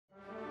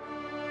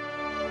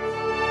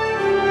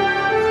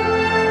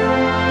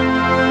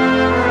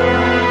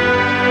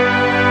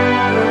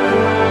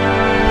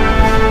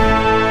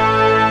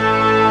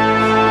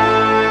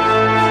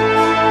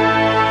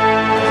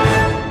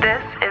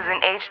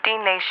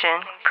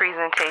Nation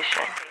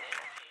presentation.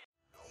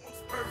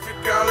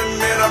 Perfect, I'll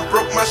admit I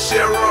broke my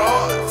share of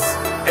hearts.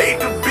 Hate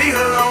to be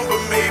alone,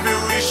 but maybe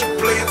we should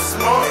play it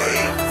smart.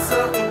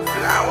 Something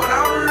fly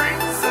without a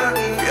reason.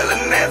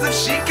 Feeling as if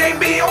she can't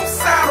be on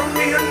side of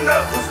me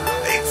enough.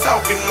 They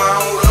talking my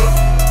own love.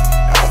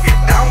 Don't get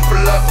down for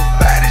love.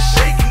 Body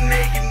shaking,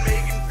 naked,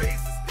 making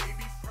faces. They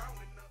be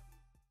frowning up.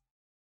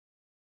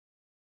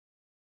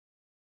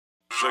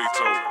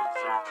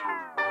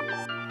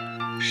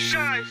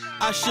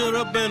 I should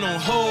have been on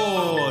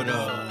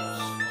Hoarders.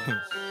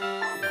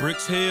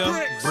 Bricks here,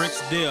 bricks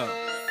there.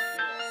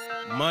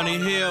 Money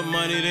here,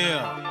 money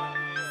there.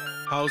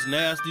 House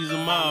nasty's a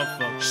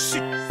motherfucker.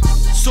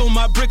 So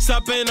my bricks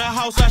up in the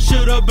house, I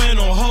should have been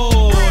on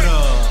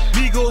Hoarders.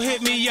 Migo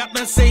hit me up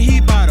and say he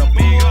bout a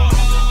Migo.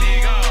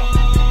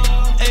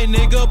 Hey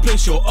nigga,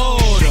 place your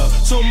order.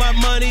 So my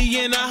money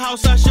in the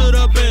house, I should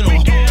have been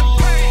on Hoarders.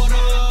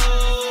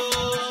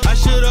 I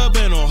should have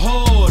been on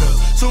Hoarders.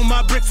 So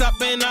my bricks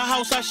up in the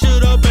house, I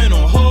should have been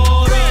on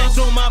Hoarders.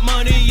 So my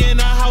money in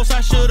the house,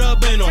 I should have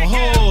been on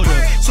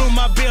Hoarders. So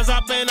my bills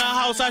up in the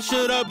house, I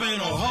should have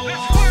been on Hoarders.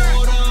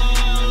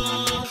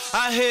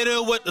 I hit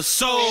it with the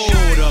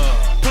soda,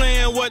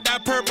 playing with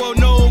that purple,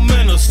 no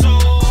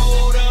Minnesota.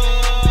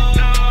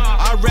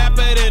 I wrap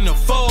it in the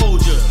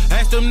folder.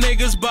 Ask them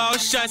niggas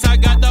about shots, I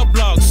got the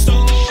block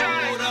soda.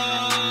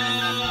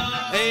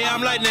 Hey,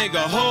 I'm like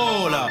nigga,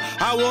 hold up.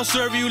 I won't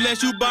serve you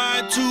unless you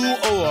buy 2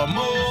 or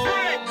more.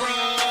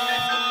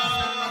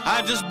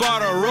 I just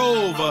bought a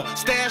Rover,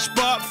 stash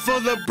spot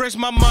full of bricks,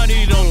 my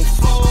money don't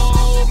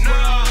fold.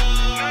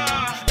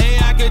 Hey,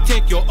 I can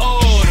take your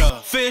order.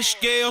 Fish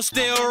scale,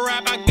 still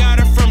rap, I got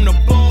it from the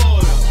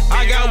border.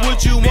 I got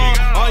what you want,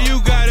 all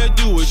you gotta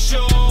do is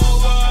show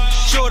up.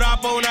 Showed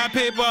up on that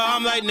paper,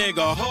 I'm like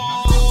nigga,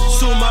 hold.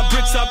 So my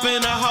bricks up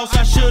in the house,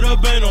 I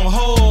should've been on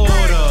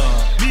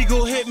Hoarder.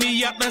 Migo hit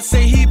me up and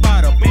say he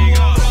bout a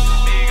Migo.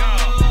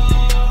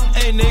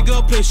 Hey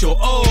nigga, place your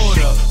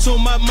order. So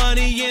my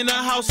money in the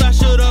house, I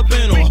should've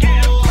been on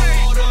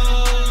Hoarder.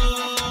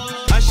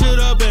 I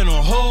should've been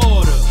on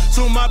Hoarder.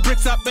 So my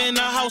bricks up in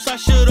the house, I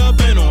should've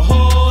been on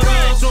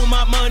Hoarder. So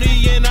my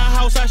money in the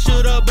house, I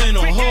should've been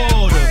on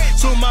Hoarder.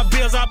 So my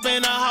bills up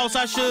in the house,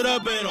 I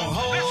should've been on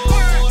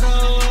Hoarder.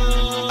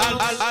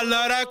 I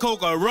love that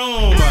coke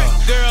aroma.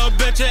 Girl,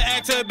 bitch, you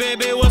acting,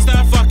 baby, what's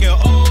that fucking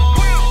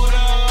order?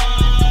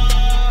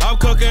 I'm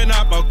cooking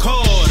up a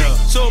quarter.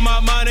 So my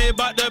money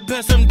bout to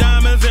put some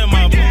diamonds in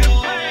my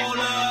bowl.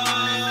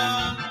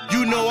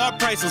 You know our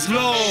price is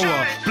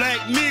lower. Black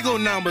Migo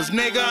numbers,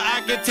 nigga,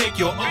 I can take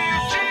your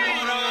order.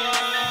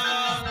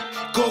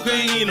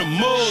 Cocaine a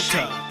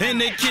motor. In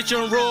the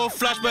kitchen roll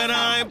flush, but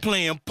I ain't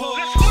playing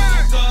poker.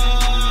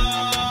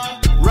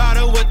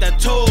 Rider with that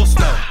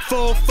toaster.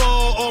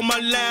 4-4 on my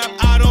lap,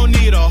 I don't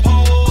need a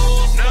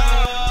holster.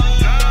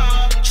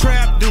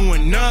 Trap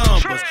doing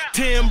numbers.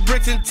 10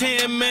 bricks in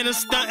 10 minutes,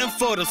 stunting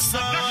for the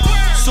sun.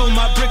 So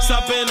my bricks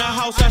up in the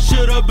house, I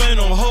should've been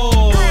on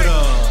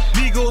Hoarder.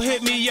 Migo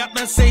hit me up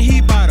and say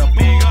he bout a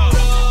Migo.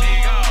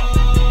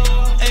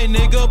 Hey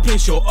nigga,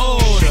 place your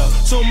order.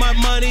 So my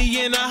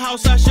money in the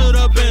house, I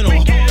should've been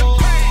on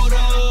Hoarder.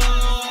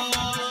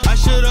 I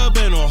should've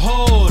been on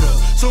Hoarder.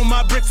 So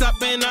my bricks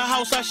up in the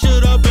house, I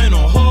should've been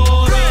on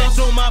Hoarder.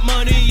 So my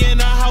money in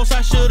the house,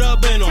 I should've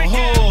been on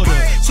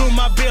Hoarder. So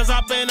my bills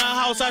up in the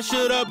house, I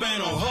should've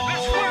been on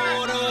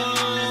Hoarders.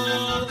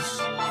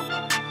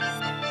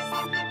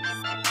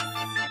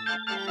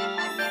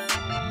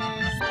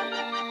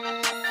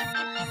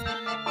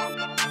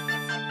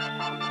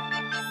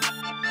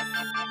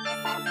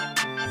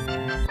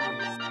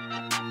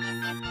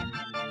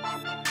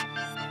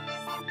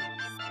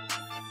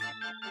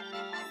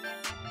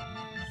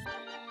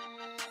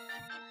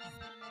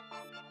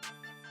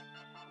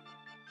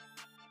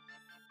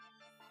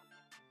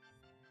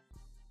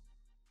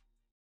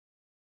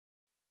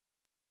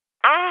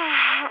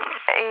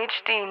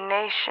 HD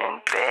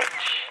Nation,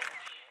 bitch.